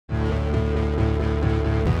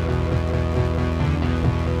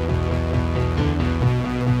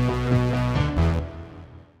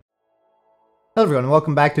Hello everyone,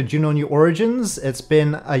 welcome back to Juno New Origins. It's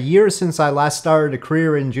been a year since I last started a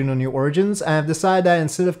career in Juno New Origins, and I've decided that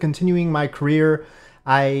instead of continuing my career,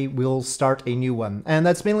 I will start a new one. And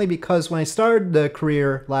that's mainly because when I started the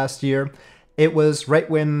career last year, it was right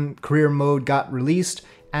when career mode got released,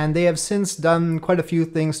 and they have since done quite a few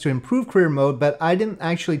things to improve career mode, but I didn't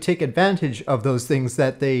actually take advantage of those things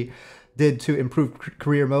that they did to improve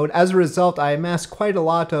career mode. As a result, I amassed quite a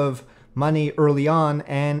lot of money early on,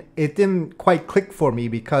 and it didn't quite click for me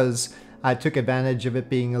because I took advantage of it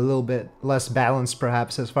being a little bit less balanced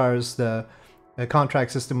perhaps as far as the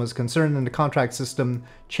contract system was concerned, and the contract system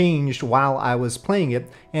changed while I was playing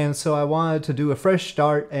it, and so I wanted to do a fresh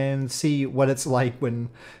start and see what it's like when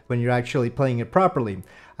you're actually playing it properly.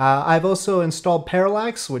 I've also installed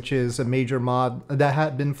Parallax, which is a major mod that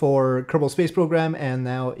had been for Kerbal Space Program and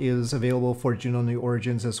now is available for Juno New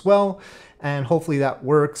Origins as well. And hopefully that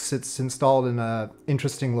works. It's installed in an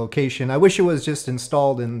interesting location. I wish it was just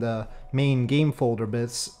installed in the main game folder, but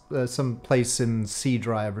it's someplace in C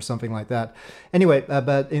drive or something like that. Anyway,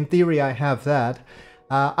 but in theory I have that.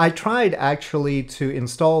 I tried actually to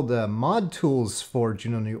install the mod tools for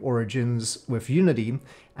Juno New Origins with Unity,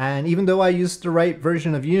 and even though I used the right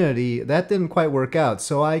version of Unity, that didn't quite work out.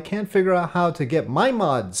 So I can't figure out how to get my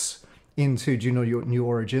mods into Juno New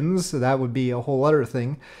Origins. So that would be a whole other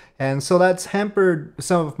thing. And so that's hampered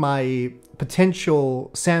some of my potential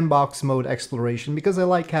sandbox mode exploration, because I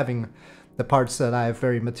like having the parts that I've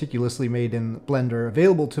very meticulously made in Blender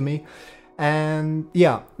available to me. And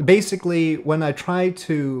yeah, basically when I try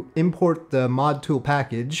to import the mod tool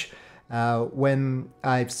package, when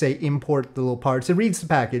I say import the little parts, it reads the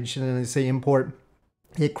package, and then I say import,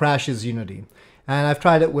 it crashes Unity. And I've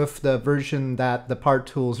tried it with the version that the part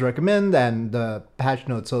tools recommend, and the patch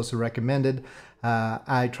notes also recommended.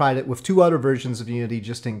 I tried it with two other versions of Unity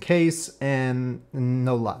just in case, and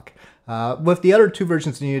no luck. With the other two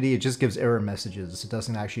versions of Unity, it just gives error messages. It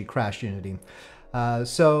doesn't actually crash Unity.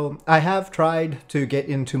 So I have tried to get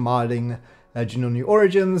into modding Juno New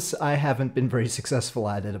Origins. I haven't been very successful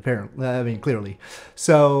at it, apparently. I mean, clearly.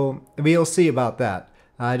 So we'll see about that.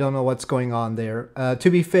 I don't know what's going on there. To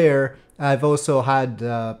be fair, I've also had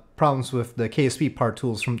problems with the KSP part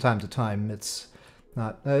tools from time to time. It's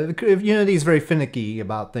not Unity is very finicky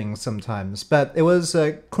about things sometimes, but it was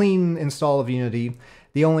a clean install of Unity.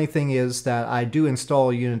 The only thing is that I do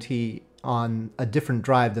install Unity on a different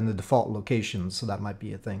drive than the default location, so that might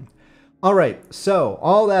be a thing. Alright, so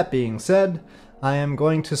all that being said, I am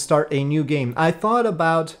going to start a new game. I thought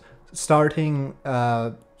about starting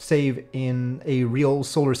save in a real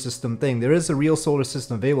solar system thing. There is a real solar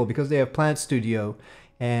system available because they have Planet Studio,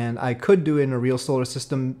 and I could do it in a real solar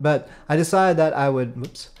system, but I decided that I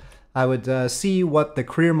would see what the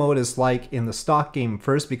career mode is like in the stock game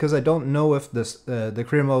first, because I don't know if this the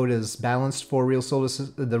career mode is balanced for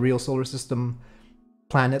the real solar system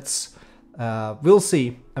planets. We'll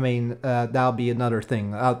see. I mean, that'll be another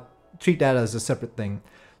thing. I'll treat that as a separate thing.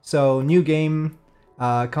 So new game,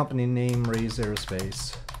 company name Raise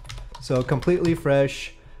Aerospace. So completely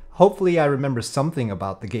fresh. Hopefully I remember something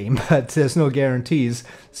about the game, but there's no guarantees.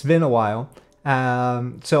 It's been a while.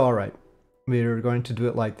 So alright. We're going to do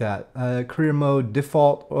it like that. Career mode,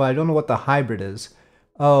 default. Oh, I don't know what the hybrid is.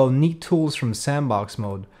 Oh, neat tools from sandbox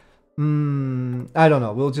mode. I don't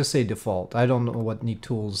know. We'll just say default. I don't know what neat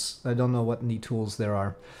tools. I don't know what neat tools there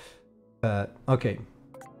are. Okay.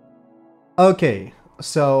 Okay.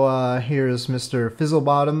 So here's Mr.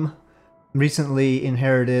 Fizzlebottom. Recently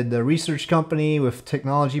inherited a research company with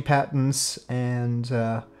technology patents, and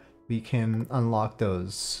we can unlock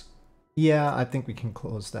those. Yeah, I think we can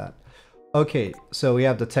close that. Okay, so we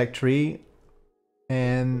have the tech tree,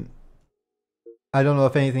 and I don't know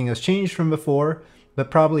if anything has changed from before, but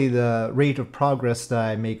probably the rate of progress that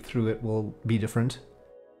I make through it will be different.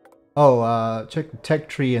 Oh, check the tech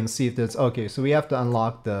tree and see if there's... Okay, so we have to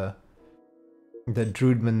unlock the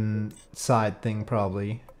Druidman side thing,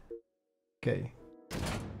 probably. Okay.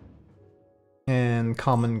 And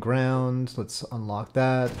common ground, let's unlock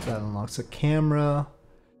that. That unlocks a camera.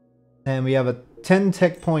 And we have 10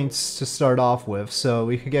 tech points to start off with, so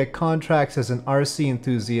we could get contracts as an RC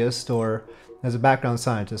enthusiast or as a background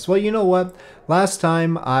scientist. Well, you know what? Last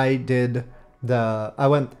time I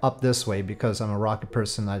went up this way because I'm a rocket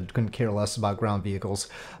person. I couldn't care less about ground vehicles,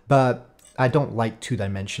 but I don't like 2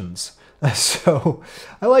 dimensions. So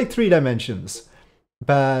I like 3 dimensions.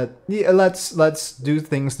 But yeah, let's do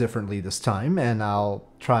things differently this time, and I'll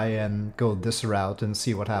try and go this route and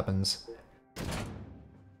see what happens.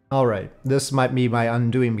 Alright, this might be my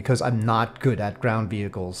undoing because I'm not good at ground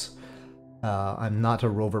vehicles. I'm not a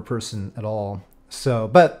rover person at all. So,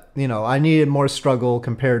 but, you know, I needed more struggle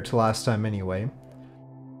compared to last time anyway.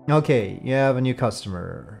 Okay, you have a new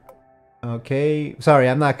customer. Okay, sorry,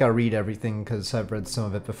 I'm not gonna read everything because I've read some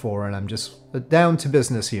of it before and I'm just down to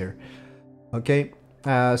business here. Okay,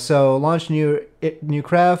 so launch new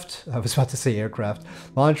craft. I was about to say aircraft.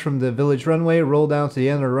 Launch from the village runway, roll down to the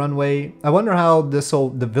end of the runway. I wonder how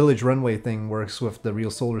the village runway thing works with the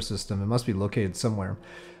real solar system. It must be located somewhere.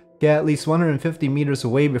 Get at least 150 meters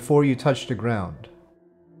away before you touch the ground.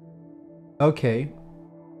 Okay,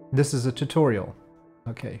 this is a tutorial.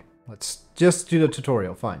 Okay, let's just do the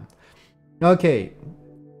tutorial, fine. Okay,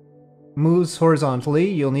 moves horizontally,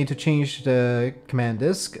 you'll need to change the command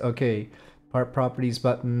disk. Okay, part properties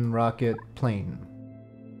button, rocket, plane.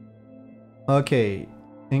 Okay,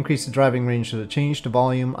 increase the driving range to change the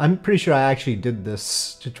volume. I'm pretty sure I actually did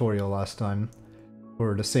this tutorial last time.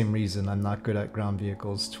 For the same reason, I'm not good at ground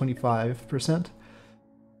vehicles. 25%.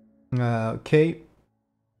 Okay.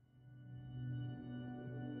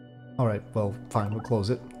 Alright, well, fine, we'll close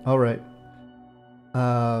it. Alright.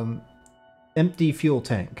 Empty fuel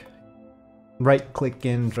tank. Right click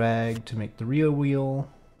and drag to make the rear wheel.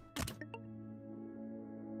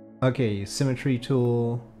 Okay, symmetry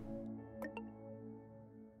tool.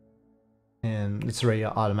 And it's already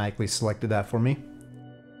automatically selected that for me.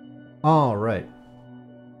 Alright.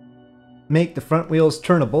 Make the front wheels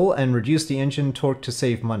turnable and reduce the engine torque to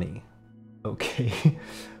save money. Okay.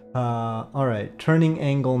 Alright, turning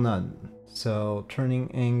angle none. So, turning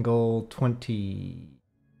angle 20.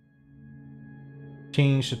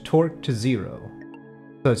 Change the torque to 0.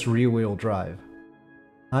 So it's rear wheel drive.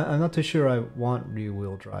 I'm not too sure I want rear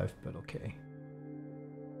wheel drive, but okay.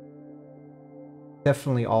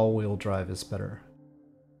 Definitely all wheel drive is better.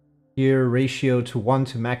 Gear ratio to 1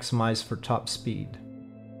 to maximize for top speed.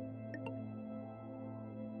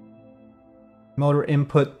 Motor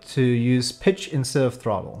input to use pitch instead of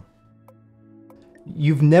throttle.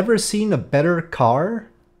 You've never seen a better car?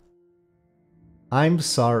 I'm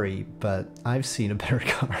sorry, but I've seen a better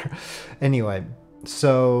car. Anyway,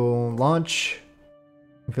 so launch,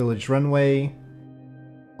 village runway,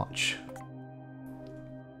 launch.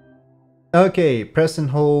 Okay, press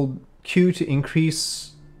and hold Q to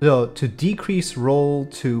increase, no, to decrease roll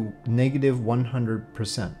to negative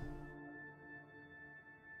 100%.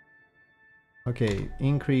 Okay,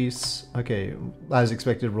 increase, okay, as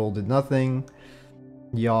expected roll did nothing.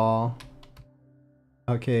 Yaw.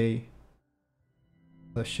 Okay.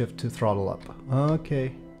 Left shift to throttle up.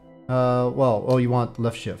 Okay. Well, oh, you want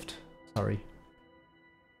left shift. Sorry.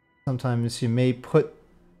 Sometimes you may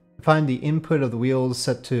find the input of the wheels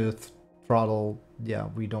set to throttle. Yeah,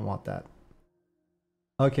 we don't want that.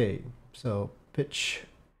 Okay, so pitch.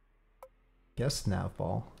 Guess nav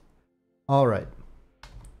ball. Alright.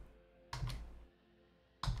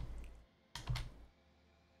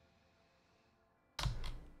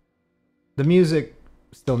 The music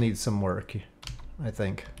still needs some work, I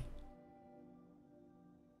think.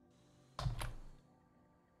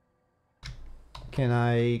 Can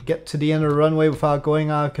I get to the end of the runway without going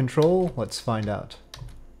out of control? Let's find out.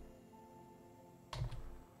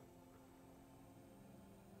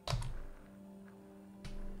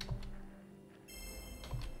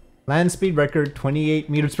 Land speed record 28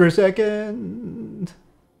 meters per second.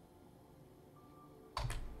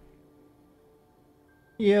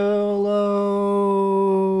 YOLO.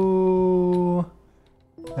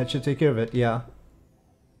 That should take care of it, yeah.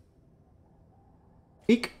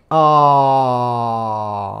 Eek. Aww.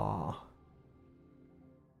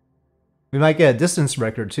 We might get a distance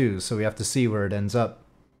record too, so we have to see where it ends up.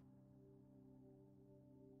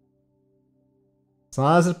 As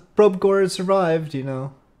long as the probe core survived, you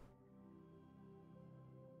know.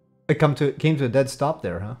 It came to a dead stop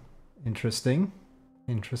there, huh? Interesting.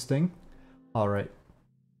 Interesting. Alright.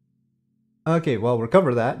 Okay, well,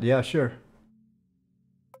 recover that. Yeah, sure.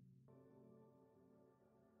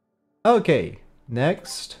 Okay,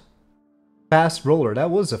 next. Fast roller. That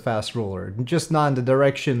was a fast roller, just not in the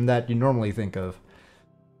direction that you normally think of.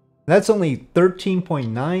 That's only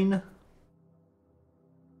 13.9.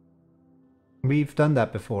 We've done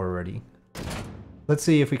that before already. Let's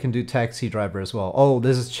see if we can do taxi driver as well. Oh,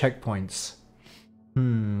 this is checkpoints.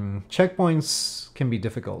 Checkpoints can be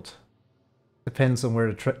difficult. Depends on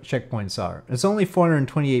where the checkpoints are. It's only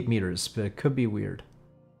 428 meters, but it could be weird.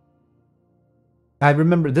 I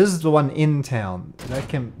remember this is the one in town. That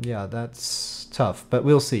can, yeah, that's tough, but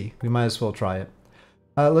we'll see. We might as well try it.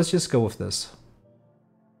 Let's just go with this.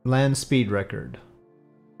 Land speed record.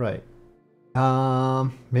 Right.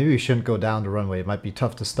 Maybe we shouldn't go down the runway. It might be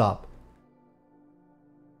tough to stop.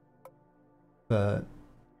 But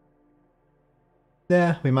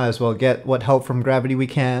Yeah, we might as well get what help from gravity we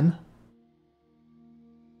can.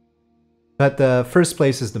 But the first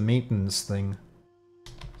place is the maintenance thing.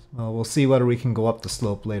 Well, we'll see whether we can go up the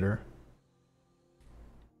slope later.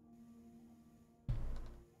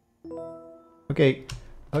 Okay,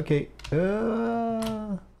 okay,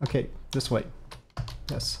 okay, this way.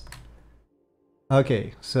 Yes.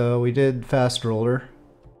 Okay, so we did fast roller.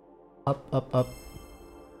 Up, up, up.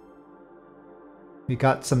 We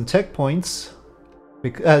got some tech points.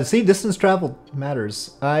 See, distance traveled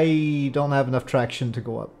matters. I don't have enough traction to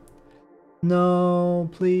go up. No,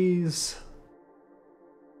 please.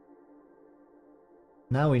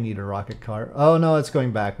 Now we need a rocket car. Oh no, it's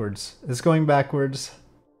going backwards. It's going backwards.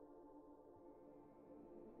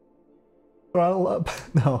 Throttle up.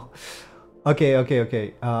 No. Okay, okay,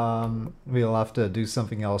 okay. We'll have to do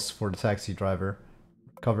something else for the taxi driver.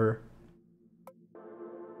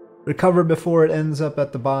 Recover before it ends up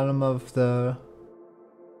at the bottom of the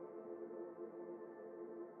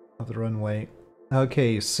runway.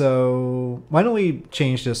 Okay, so why don't we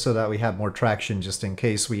change this so that we have more traction just in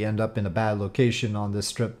case we end up in a bad location on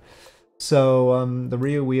this trip. So the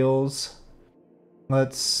rear wheels,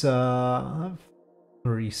 let's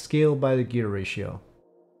rescale by the gear ratio.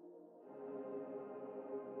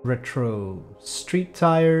 Retro street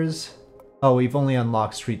tires. Oh, we've only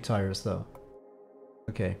unlocked street tires though.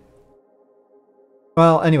 Okay.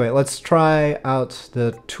 Well, anyway, let's try out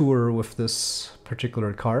the tour with this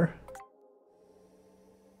particular car.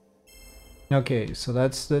 Okay, so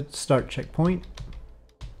that's the start checkpoint.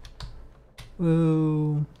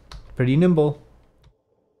 Ooh, pretty nimble.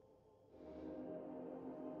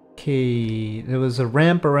 Okay, there was a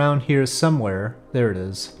ramp around here somewhere. There it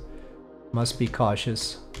is. Must be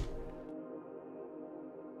cautious.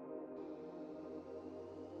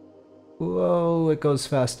 Whoa, it goes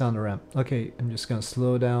fast down the ramp. Okay, I'm just gonna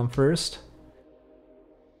slow down first.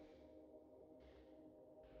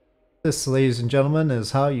 This, ladies and gentlemen,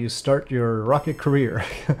 is how you start your rocket career.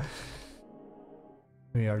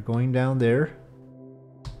 We are going down there.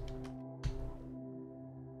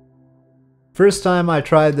 First time I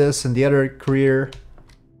tried this in the other career,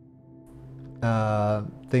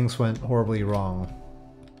 things went horribly wrong.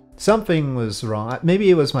 Something was wrong. Maybe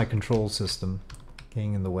it was my control system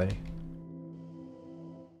getting in the way.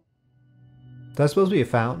 That's supposed to be a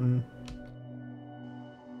fountain.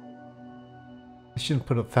 I shouldn't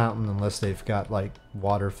put a fountain unless they've got like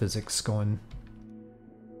water physics going.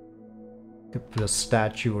 Could put a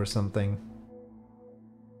statue or something.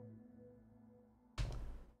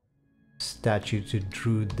 Statue to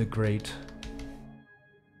Druid the Great.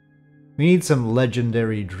 We need some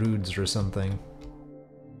legendary Druids or something.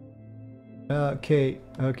 Okay,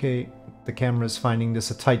 okay. The camera's finding this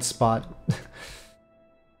a tight spot.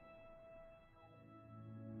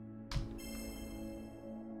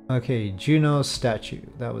 Okay, Juno statue.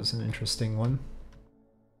 That was an interesting one.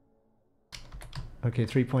 Okay,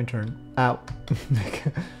 3-point turn. Ow.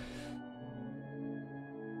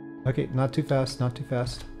 Okay, not too fast, not too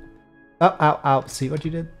fast. Ow, ow, ow. See what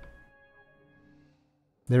you did?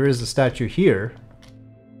 There is a statue here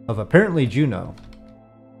of apparently Juno.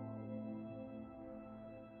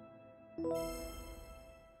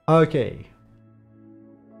 Okay.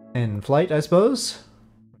 In flight, I suppose.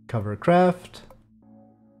 Cover craft.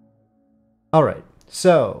 Alright,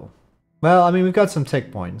 so, well, I mean, we've got some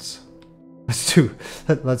tech points.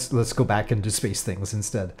 Let's go back and do space things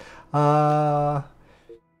instead. Bird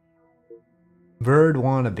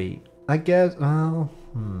wannabe. I guess, well,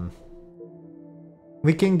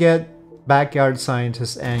 we can get backyard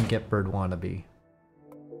scientist and get bird wannabe.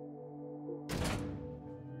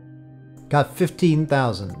 Got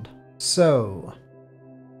 15,000. So,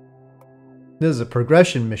 this is a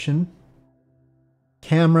progression mission.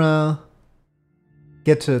 Camera.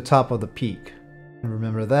 Get to the top of the peak.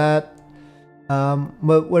 Remember that.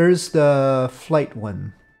 But where's the flight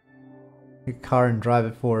one? Get a car and drive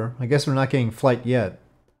it for. I guess we're not getting flight yet.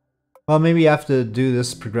 Well, maybe you have to do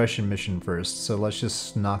this progression mission first, so let's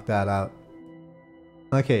just knock that out.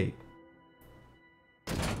 Okay.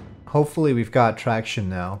 Hopefully we've got traction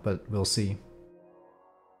now, but we'll see.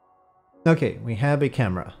 Okay, we have a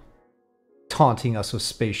camera. Taunting us with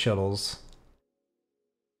space shuttles.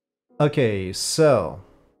 Okay, so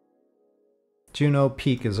Juno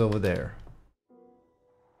Peak is over there.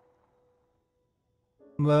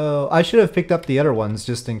 Well, I should have picked up the other ones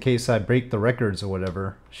just in case I break the records or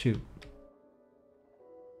whatever. Shoot.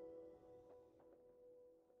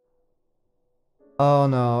 Oh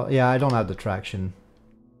no, yeah, I don't have the traction.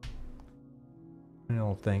 I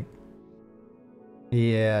don't think.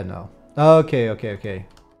 Yeah, no. Okay, okay, okay.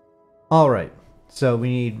 Alright, So we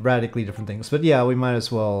need radically different things. But yeah, we might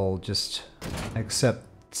as well just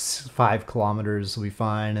accept 5 kilometers will be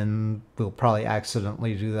fine, and we'll probably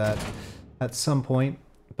accidentally do that at some point.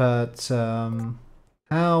 But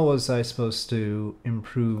how was I supposed to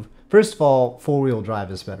improve? First of all, 4-wheel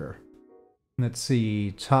drive is better. Let's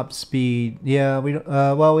see, top speed. Yeah, we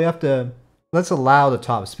well, we have to, let's allow the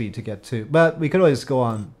top speed to get to, but we could always go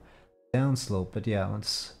on downslope. But yeah,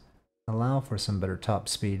 let's allow for some better top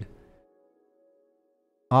speed.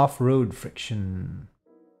 Off-road friction.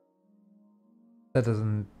 That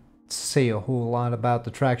doesn't say a whole lot about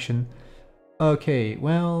the traction. Okay,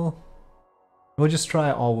 well, we'll just try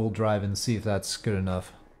all-wheel drive and see if that's good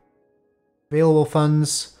enough. Available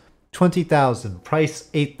funds, 20,000. Price,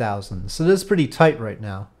 8,000. So this is pretty tight right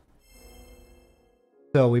now.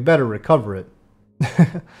 So we better recover it.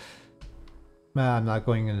 I'm not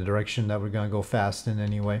going in the direction that we're going to go fast in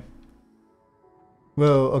anyway.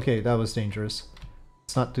 Whoa, okay, that was dangerous.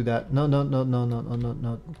 Let's not do that. No, no, no, no, no, no, no,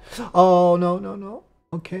 no. Oh, no, no, no.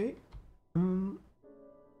 Okay.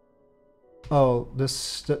 Oh,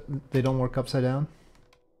 they don't work upside down?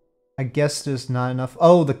 I guess there's not enough.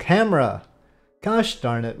 Oh, the camera! Gosh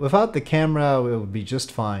darn it. Without the camera, it would be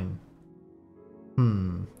just fine.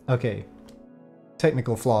 Okay.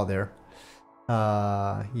 Technical flaw there.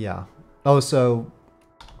 Yeah. Oh, so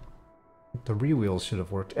the rear wheels should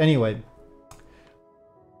have worked. Anyway.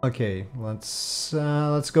 Okay, let's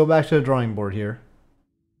go back to the drawing board here.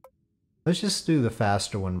 Let's just do the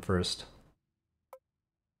faster one first.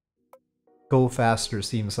 Go faster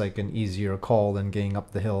seems like an easier call than getting up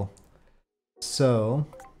the hill. So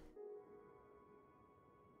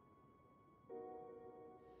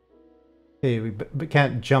hey, we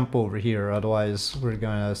can't jump over here, otherwise we're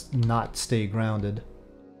gonna not stay grounded.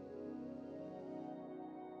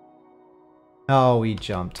 Oh, we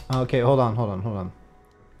jumped. Okay, hold on, hold on, hold on.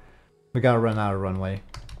 We gotta run out of runway.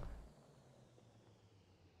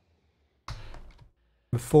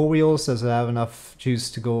 With 4 wheels, does it have enough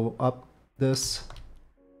juice to go up this?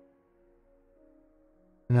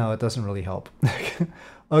 No, it doesn't really help.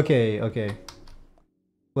 Okay, okay.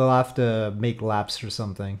 We'll have to make laps or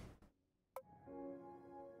something.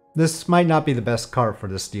 This might not be the best car for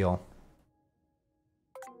this deal.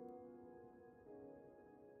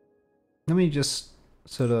 Let me just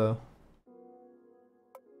sort of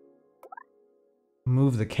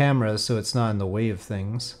move the camera so it's not in the way of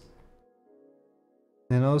things.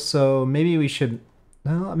 And also, maybe we should...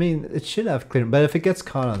 No, I mean, it should have clear, but if it gets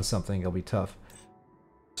caught on something, it'll be tough.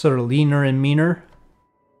 Sort of leaner and meaner.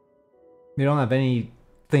 We don't have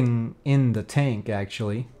anything in the tank,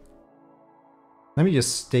 actually. Let me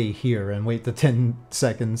just stay here and wait the 10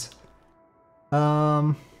 seconds.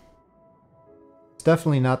 It's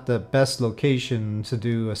definitely not the best location to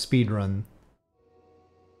do a speed run.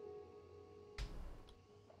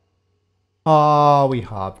 Oh, we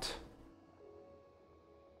hopped.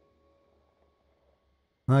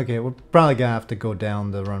 Okay, we're probably gonna have to go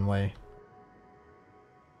down the runway.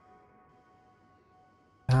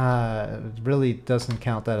 It really doesn't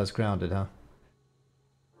count that as grounded, huh?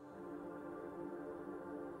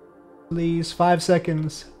 Please, 5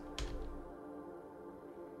 seconds.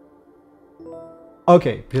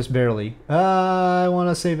 Okay, just barely. I want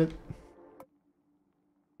to save it.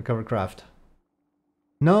 Recover craft.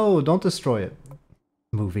 No, don't destroy it.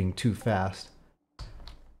 Moving too fast.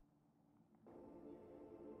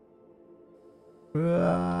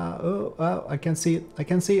 Oh, I can see it. I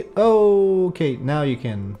can see it. Oh, okay, now you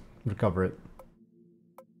can recover it.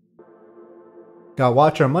 Gotta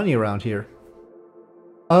watch our money around here.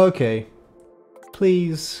 Okay.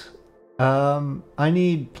 Please. I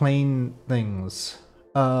need plain things.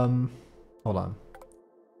 Hold on.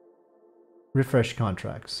 Refresh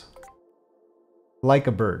contracts. Like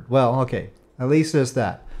a bird. Well, okay. At least there's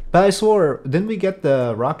that. But I swore, didn't we get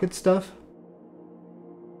the rocket stuff?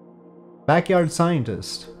 Backyard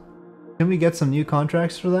scientist. Can we get some new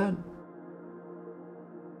contracts for that?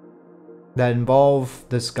 That involve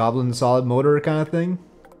this goblin solid motor kind of thing?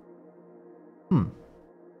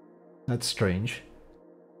 That's strange.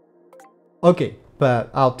 Okay,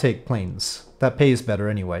 but I'll take planes. That pays better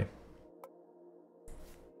anyway.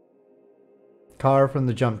 Car from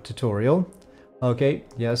the jump tutorial. Okay,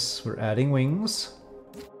 yes, we're adding wings.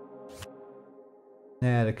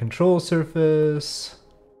 Add a control surface.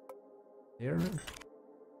 Here.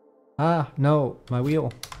 Ah, no, my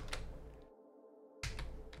wheel.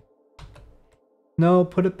 No,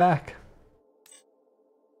 put it back.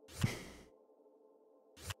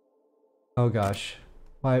 Oh gosh.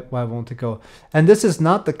 Why won't it go? And this is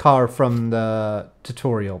not the car from the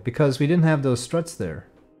tutorial, because we didn't have those struts there.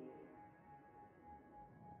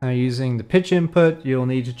 Now using the pitch input, you'll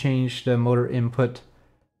need to change the motor input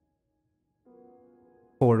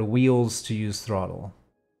for the wheels to use throttle.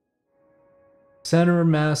 Center of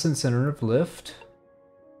mass and center of lift.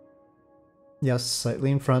 Yes, slightly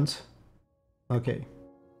in front. Okay.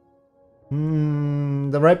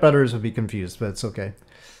 The right butters would be confused, but it's okay.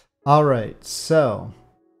 Alright, so...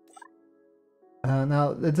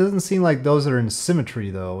 now, it doesn't seem like those are in symmetry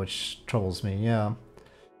though, which troubles me, yeah.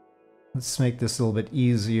 Let's make this a little bit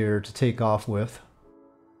easier to take off with.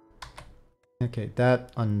 Okay,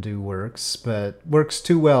 that undo works, but works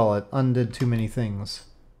too well. It undid too many things.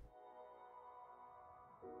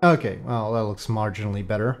 Okay, well, that looks marginally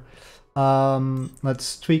better.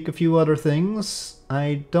 Let's tweak a few other things.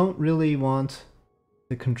 I don't really want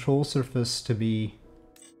the control surface to be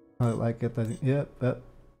like it. Yep, to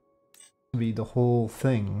be the whole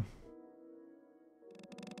thing.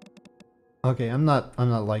 Okay, I'm not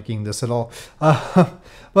liking this at all.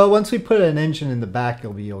 Well, once we put an engine in the back,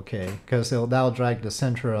 it'll be okay, because that'll drag the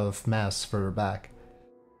center of mass further back.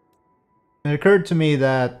 It occurred to me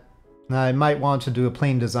that I might want to do a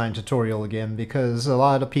plane design tutorial again, because a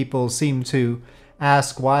lot of people seem to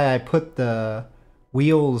ask why I put the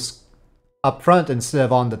wheels up front instead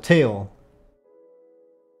of on the tail.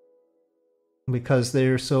 Because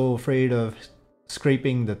they're so afraid of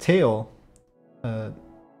scraping the tail.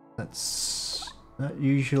 That's not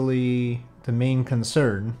usually the main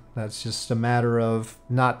concern. That's just a matter of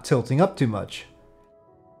not tilting up too much.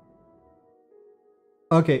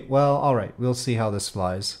 Okay, well, alright. We'll see how this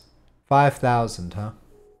flies. 5,000, huh?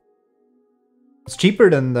 It's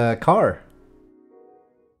cheaper than the car.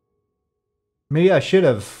 Maybe I should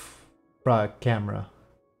have brought a camera.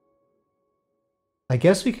 I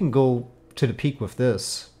guess we can go to the peak with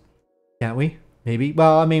this. Can't we? Maybe?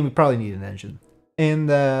 Well, I mean, we probably need an engine. In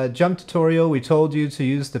the jump tutorial, we told you to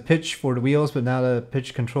use the pitch for the wheels, but now the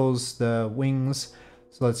pitch controls the wings.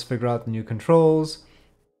 So let's figure out the new controls.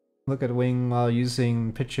 Look at the wing while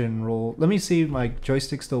using pitch and roll. Let me see if my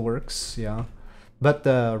joystick still works. Yeah. But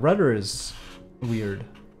the rudder is weird.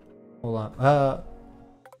 Hold on.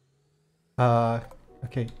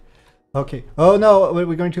 Okay. Okay. Oh no,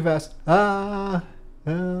 we're going too fast.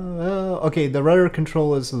 Okay, the rudder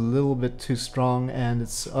control is a little bit too strong and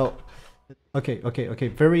it's... Oh. Okay.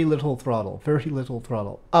 Very little throttle. Very little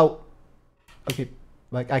throttle. Oh! Okay,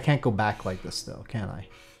 like I can't go back like this though, can I?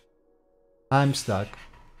 I'm stuck.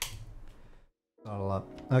 Throttle up.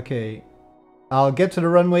 Okay. I'll get to the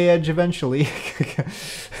runway edge eventually.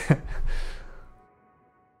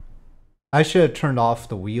 I should have turned off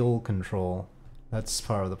the wheel control. That's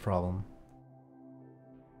part of the problem.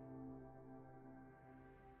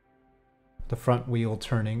 The front wheel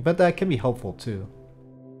turning, but that can be helpful too.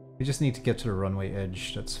 We just need to get to the runway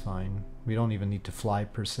edge, that's fine. We don't even need to fly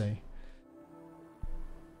per se.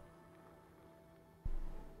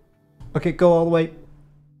 Okay, go all the way.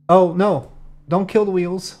 Oh, no! Don't kill the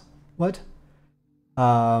wheels. What?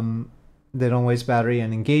 They don't waste battery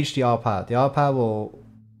and engage the autopilot. The autopilot will...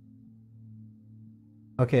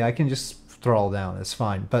 Okay, I can just throttle down, it's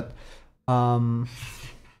fine, but... I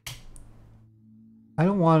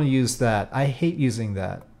don't want to use that. I hate using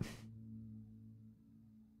that.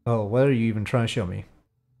 Oh, what are you even trying to show me?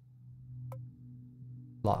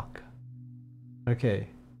 Lock. Okay.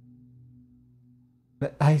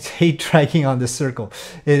 But I hate dragging on this circle.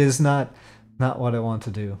 It is not what I want to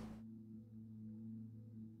do.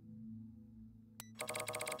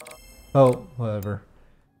 Oh, whatever.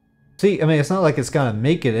 See, I mean, it's not like it's gonna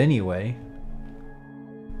make it anyway.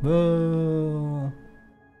 Well,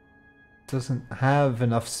 doesn't have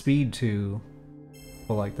enough speed to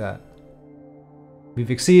go like that. We've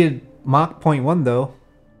exceeded Mach 0.1 though.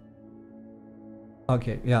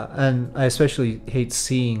 Okay, yeah, and I especially hate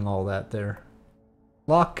seeing all that there.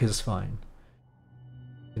 Lock is fine.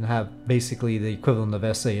 You can have basically the equivalent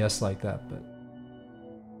of SAS like that, but...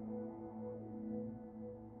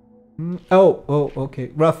 Oh,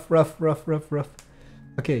 okay. Rough.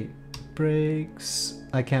 Okay, brakes.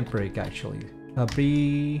 I can't brake actually.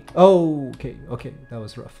 Oh, okay, that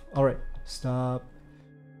was rough. Alright, stop.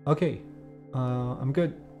 Okay, I'm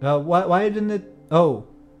good. Why didn't it... Oh,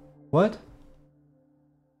 what?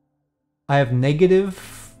 I have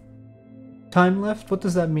negative time left? What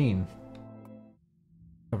does that mean?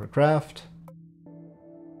 Hovercraft.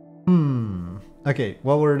 Okay,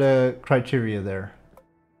 what were the criteria there?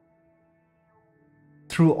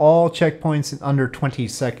 Through all checkpoints in under 20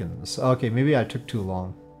 seconds. Okay, maybe I took too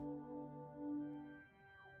long.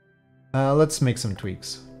 Let's make some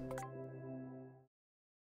tweaks.